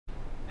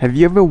Have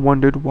you ever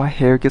wondered why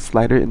hair gets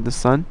lighter in the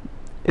sun?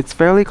 It's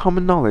fairly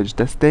common knowledge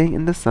that staying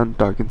in the sun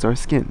darkens our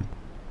skin.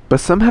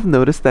 But some have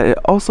noticed that it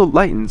also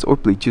lightens or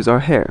bleaches our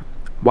hair.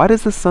 Why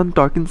does the sun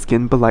darken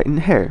skin but lighten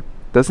hair?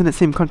 Doesn't it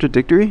seem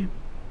contradictory?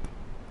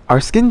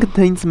 Our skin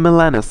contains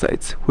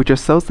melanocytes, which are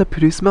cells that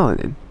produce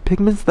melanin,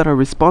 pigments that are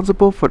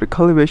responsible for the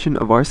coloration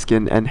of our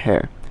skin and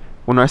hair.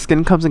 When our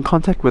skin comes in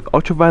contact with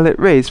ultraviolet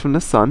rays from the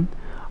sun,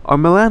 our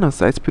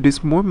melanocytes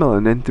produce more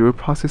melanin through a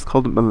process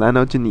called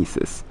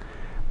melanogenesis.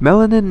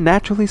 Melanin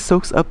naturally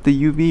soaks up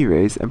the UV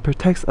rays and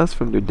protects us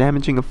from their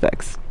damaging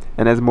effects.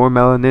 And as more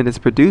melanin is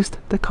produced,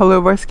 the color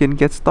of our skin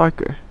gets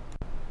darker.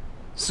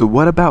 So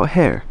what about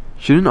hair?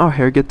 Shouldn't our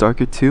hair get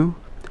darker too?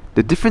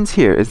 The difference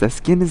here is that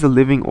skin is a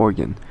living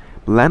organ.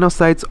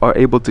 Melanocytes are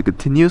able to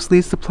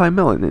continuously supply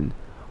melanin.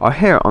 Our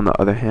hair, on the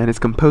other hand, is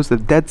composed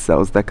of dead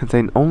cells that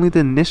contain only the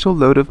initial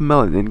load of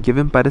melanin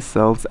given by the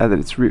cells at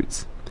its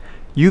roots.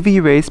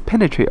 UV rays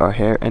penetrate our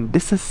hair and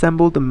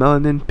disassemble the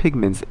melanin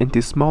pigments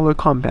into smaller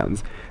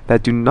compounds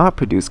that do not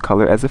produce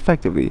color as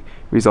effectively,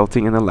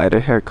 resulting in a lighter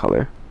hair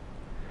color.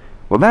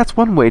 Well, that's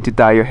one way to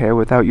dye your hair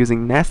without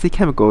using nasty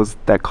chemicals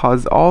that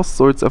cause all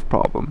sorts of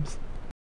problems.